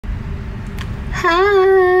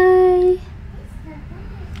Hi!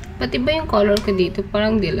 Pati ba yung color ko dito?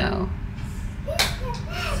 Parang dilaw.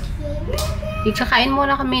 Ikakain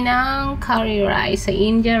muna kami ng curry rice sa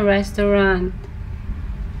Indian restaurant.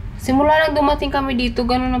 Simula nang dumating kami dito,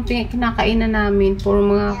 ganun ang kinakainan namin. Puro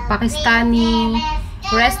mga Pakistani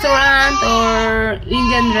restaurant or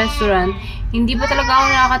Indian restaurant. Hindi pa talaga ako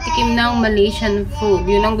nakakatikim ng Malaysian food.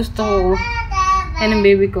 Yun ang gusto ko. Yan ang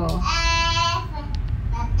baby ko.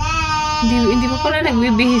 Hindi pa pala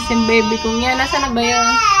nagbibihis yung baby ko. Yan, nasa na ba yun?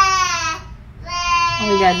 Oh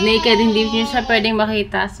my God, naked. Hindi niyo siya pwedeng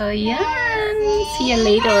makita. So, yan. See you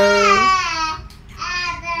later.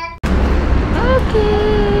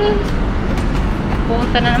 Okay.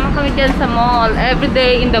 Punta na naman kami dyan sa mall. Every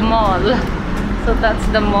day in the mall. So, that's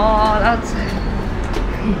the mall outside.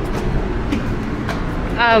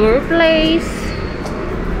 Our place.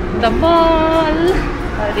 The mall.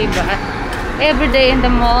 Diba? Every day in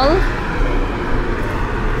the mall.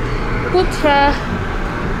 Putra.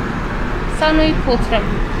 Sanoy Putra.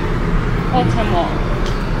 Putra Mall.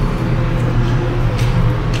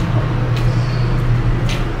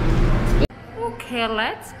 Okay,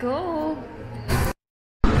 let's go.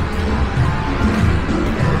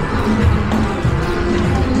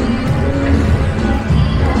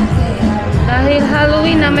 Dahil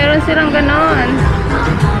Halloween na, meron silang ganon.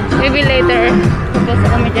 Maybe later. Tapos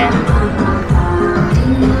kami dyan.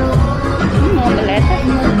 Mga baleta.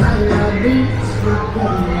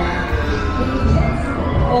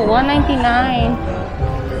 Oh, $199.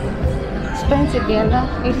 Expensive yan ha.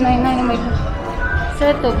 $899 na may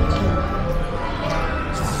setup.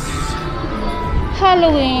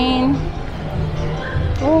 Halloween.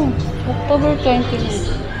 Oh, October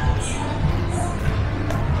 20.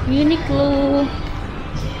 Uniqlo.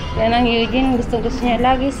 Yan ang Eugene. Gusto niya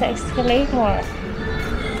lagi sa escalator.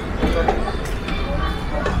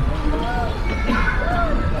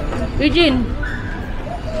 Eugene.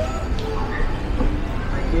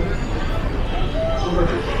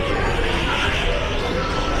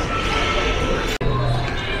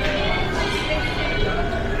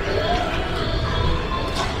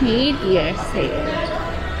 Mid-year sale.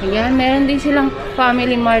 Ayan, meron din silang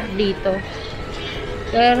family mart dito.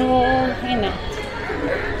 Pero, yun na.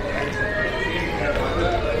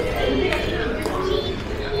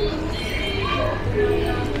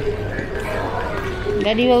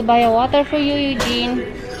 Daddy will buy a water for you, Eugene.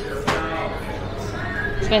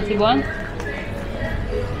 Expensive one.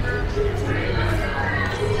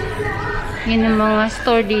 Yun ang mga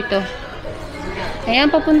store dito. Ayan,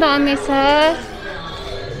 papunta kami sa...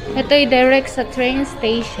 Ito ay direct sa train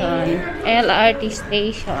station. LRT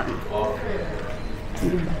station.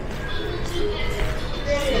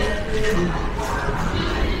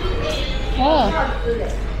 Oh.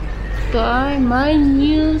 Ito ay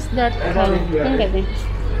mynews.com. Ang ganda.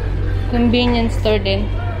 Convenience store din.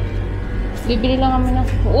 Bibili lang kami ng...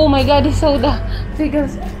 Oh my God, soda.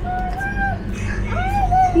 Because...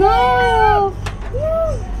 No!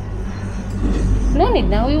 No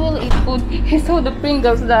need now. We will eat food. He saw the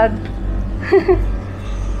Pringles, Dad.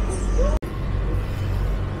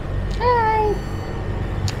 Hi!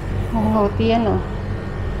 Ang hoti yan, oh.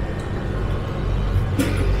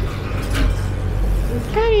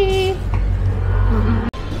 Hi!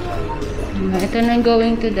 Ito na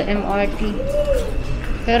going to the MRT.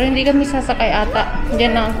 Pero hindi kami sasakay ata.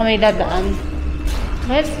 Diyan na kami dadaan.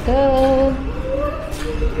 Let's go!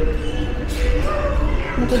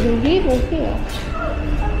 Matudulib, okay, oh.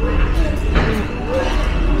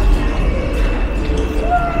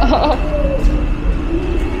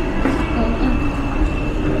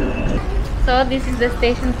 So, this is the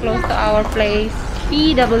station close to our place.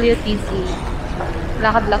 PWTC.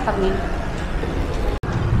 Lakad-lakad kami.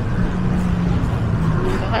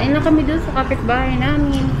 Kakain na kami dun sa kapitbahay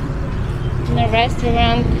namin. Na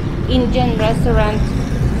restaurant. Indian restaurant.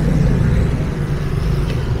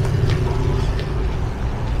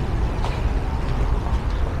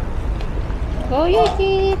 Go,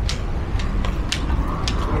 Yuki!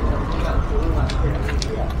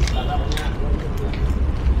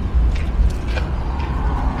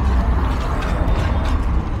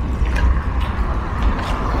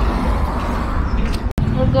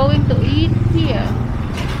 We're going to eat here.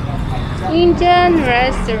 Indian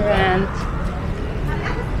restaurant.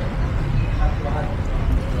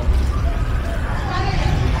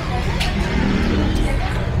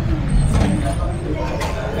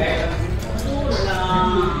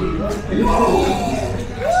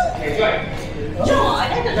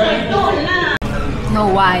 No,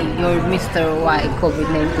 why? You're Mr. Y,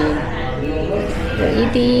 COVID-19. We're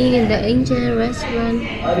eating in the Indian restaurant.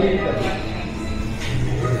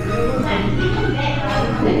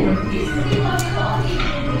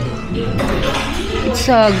 It's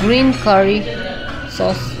a green curry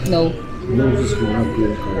sauce. No. No, this is not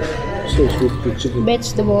green curry. So it's with the chicken.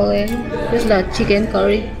 Vegetable eh? It's not chicken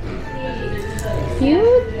curry.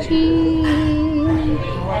 Yuchi.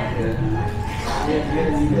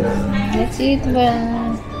 Let's eat ba?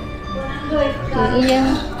 Iya,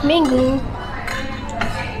 mango.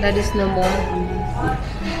 That is no more.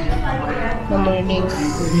 No more names.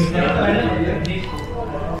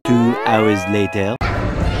 2 hours later.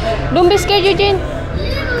 Don't be scared, Eugene.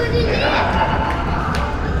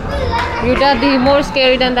 Your daddy more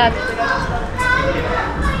scary than that.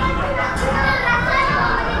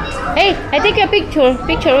 Hey, I take a picture.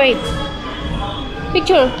 Picture, wait.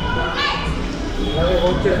 Picture.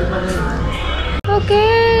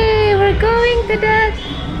 Okay, we're going to that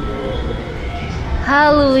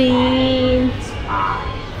Halloween.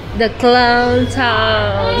 The clown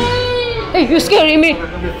town. Hey, you're scaring me.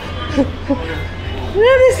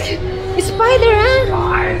 That is a spider, huh?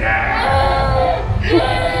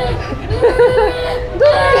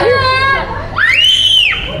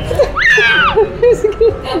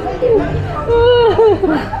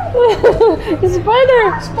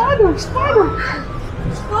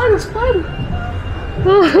 Spider.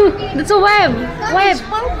 That's a web.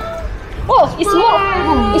 Oh, it's small.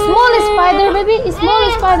 It's small spider, baby. It's small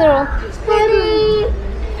spider. Spider.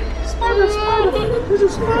 There's a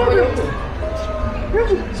spider.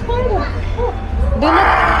 Do not,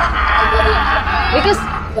 because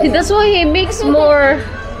that's why he makes more.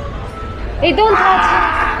 Hey, don't touch.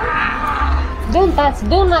 Don't touch.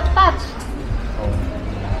 Do not touch.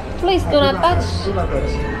 Please do not touch.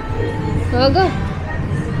 Go.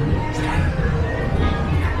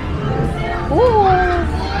 Whoa.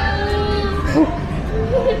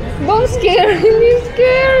 Don't scare him. He's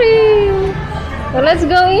scary. Well, let's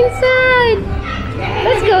go inside.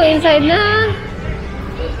 Let's go inside now.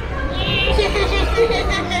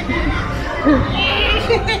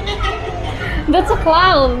 That's a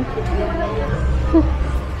clown.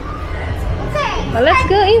 Well, let's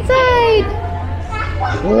go inside.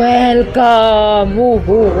 Welcome.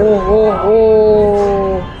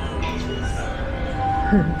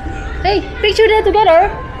 Hey, picture that together.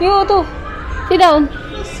 You too. Sit down.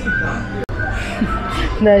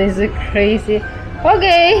 That is so crazy.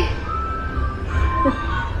 Okay.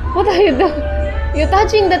 What are you doing? You're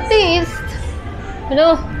touching the teeth. You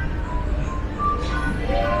know.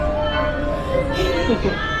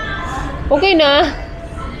 Okay na.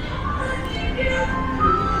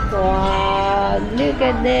 Wow, look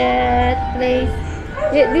at that place.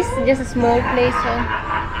 Yeah, this is just a small place. Huh?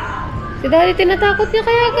 Si Daddy, tinatakot niya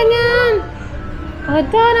kaya ganyan. Oh,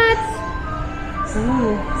 donuts.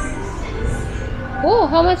 Ooh. Oh,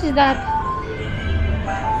 how much is that?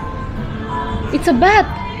 It's a bat.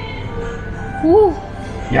 Ooh.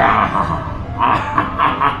 Yeah.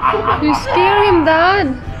 You scare him, Dad.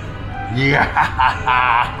 Yeah.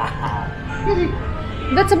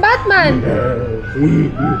 That's a Batman.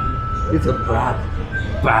 It's a bat.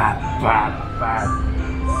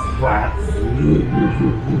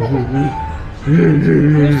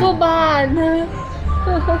 You're so bad.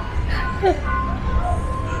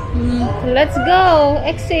 Let's go.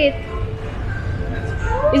 Exit.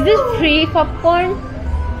 Is this free popcorn?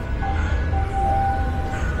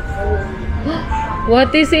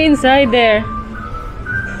 What is inside there?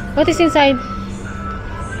 What is inside?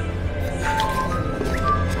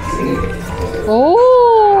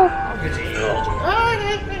 Oh!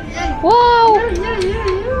 Wow!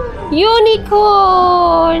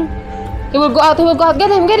 Unicorn! He will go out,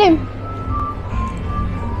 Get him!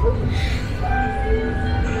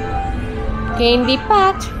 Candy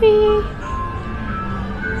Factory.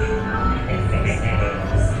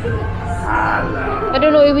 I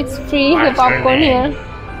don't know if it's free, the popcorn here.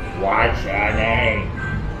 What's your name?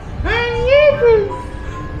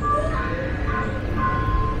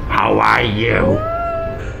 How are you?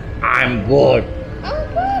 I'm good.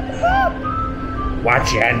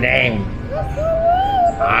 What's your name?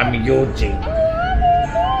 I'm Yuji.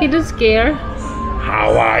 He does scare.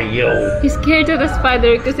 How are you? He's scared of the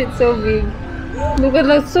spider because it's so big. Look at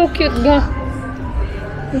that, so cute, ga.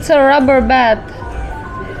 It's a rubber bat.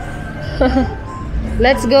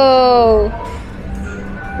 Let's go.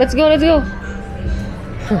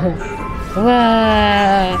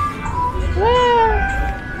 Wow.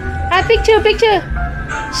 Ah, picture.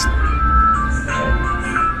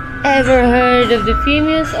 Ever heard of the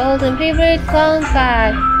famous all-time favorite clown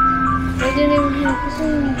fact?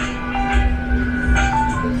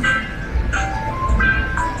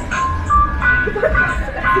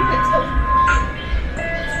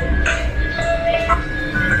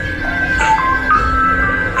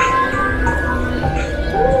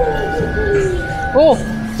 Oh,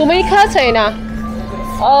 so many cats right now.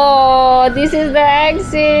 Oh, this is the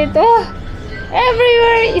exit. Oh,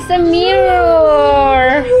 everywhere is a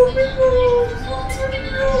mirror.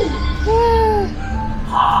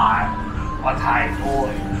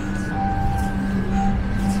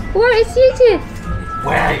 Where is Gigi?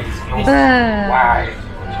 Where is your Why?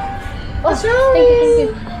 Oh, sorry. Thank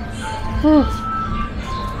you.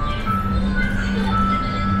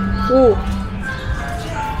 Oh.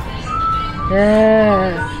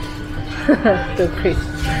 Yeah. So crazy.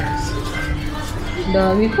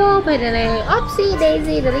 Dami po, pwede na yung Oopsie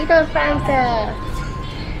Daisy, the little Fanta.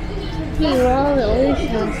 Hero, the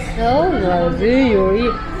ocean, so lovely.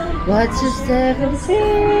 What's your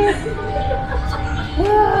 17?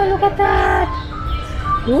 Wow, look at that.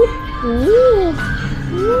 Ooh. Ooh.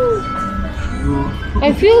 Ooh.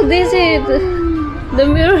 I feel dizzy. The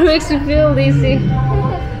mirror makes me feel dizzy.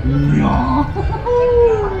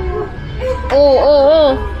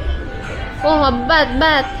 Oh, a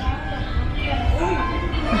bat.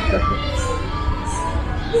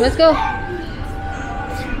 Let's go.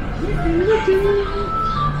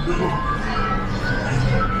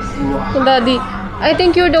 Daddy, I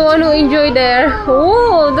think you're the one who enjoyed there.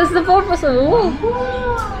 Oh, that's the purpose of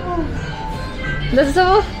That's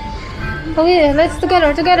the. Okay, let's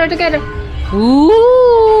together.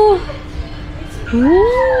 Ooh.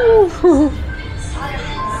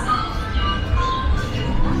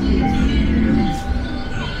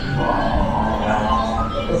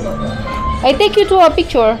 I take you to a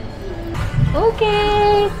picture.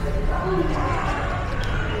 Okay.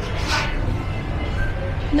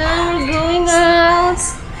 Now we're going out.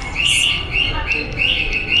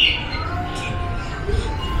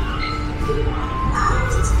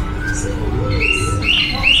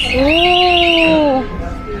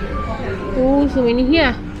 Oh, so many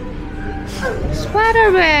here.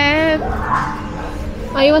 Spider web.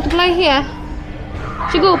 Oh, you want to play here?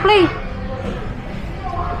 Go play.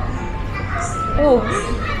 Oh,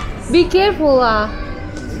 be careful,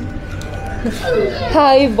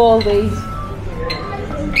 high voltage.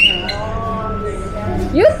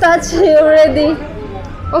 You touched it already.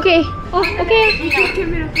 Okay. Oh, okay.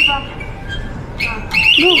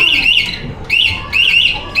 Go.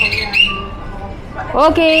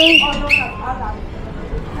 Okay.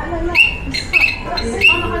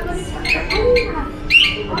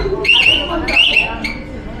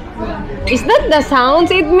 Is that the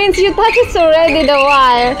sound? It means you touched it already, the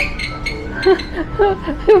wire.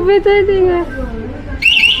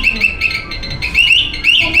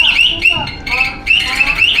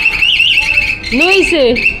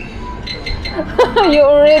 Noisy. You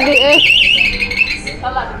already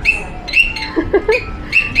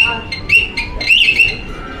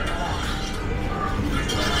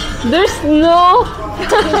There's no.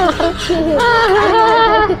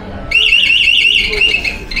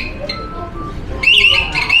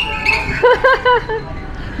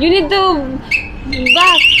 You need to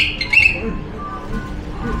back.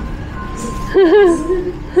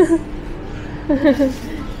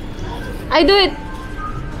 I do it.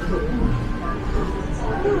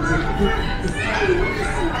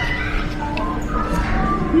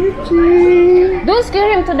 Don't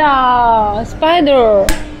scare him to the spider.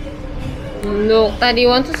 Look, Daddy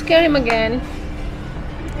want to scare him again.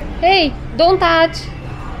 Hey, don't touch.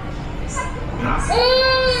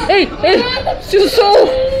 Hey, Suso.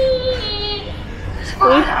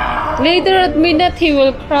 Later at midnight he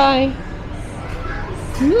will cry.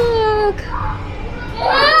 Look.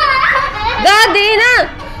 Daddy, na.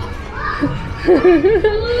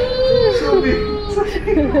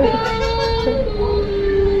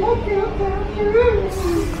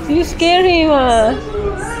 You scare him,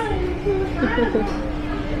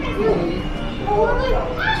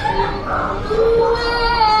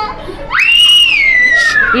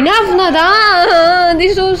 Enough na da!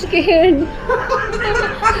 They're so scared.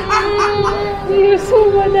 You're so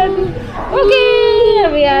bad, Daddy. Okay,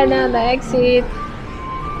 we are now the exit.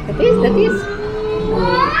 That is.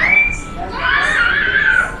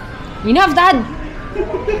 Enough, Dad.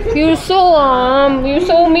 You're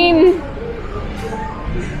so mean.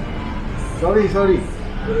 Sorry. Sabi.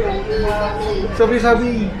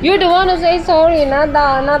 You're the one who says sorry, not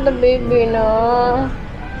the baby, no.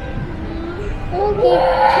 Okay.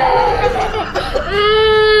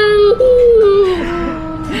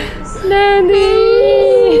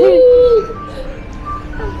 Daddy.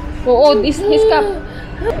 Oh, this is his cup.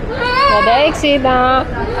 The exit,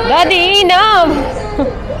 Daddy, enough.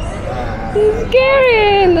 It's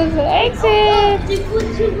scary. That's the exit.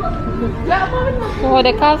 Oh,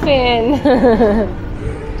 the coffin.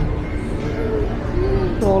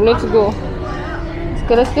 Oh, let's go.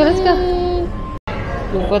 Let's go, let's go.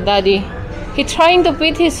 Look at Daddy. He's trying to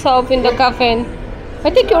fit himself in the coffin. I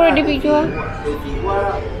think you already fit you.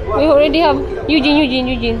 We already have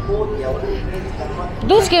Eugene.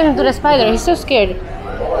 Don't scare him to the spider. He's so scared.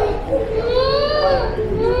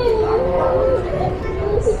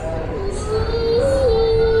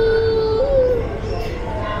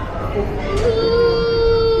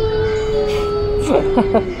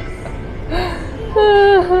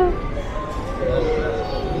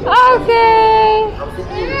 Okay.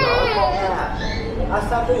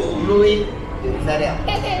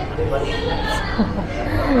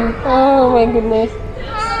 Oh my goodness.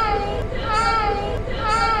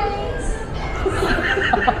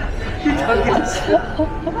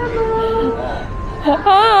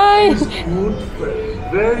 Hi. Good,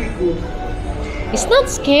 very good. It's not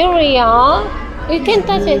scary, y'all. You can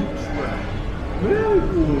touch it. Very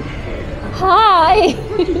good. Hi.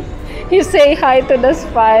 You say hi to the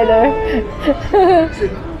spider.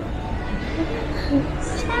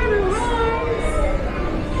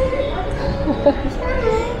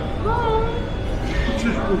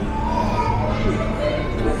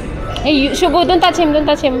 Hey, Shugo, don't touch him, don't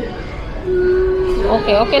touch him.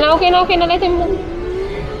 Okay now, let him move.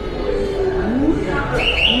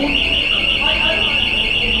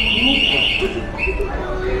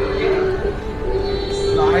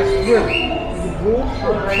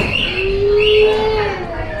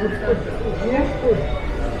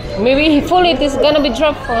 Maybe he fall it is gonna be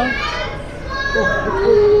dropped. Huh?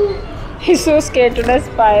 He's so scared to the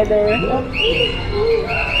spider.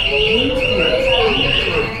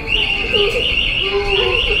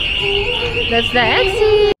 That's the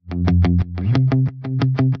exit.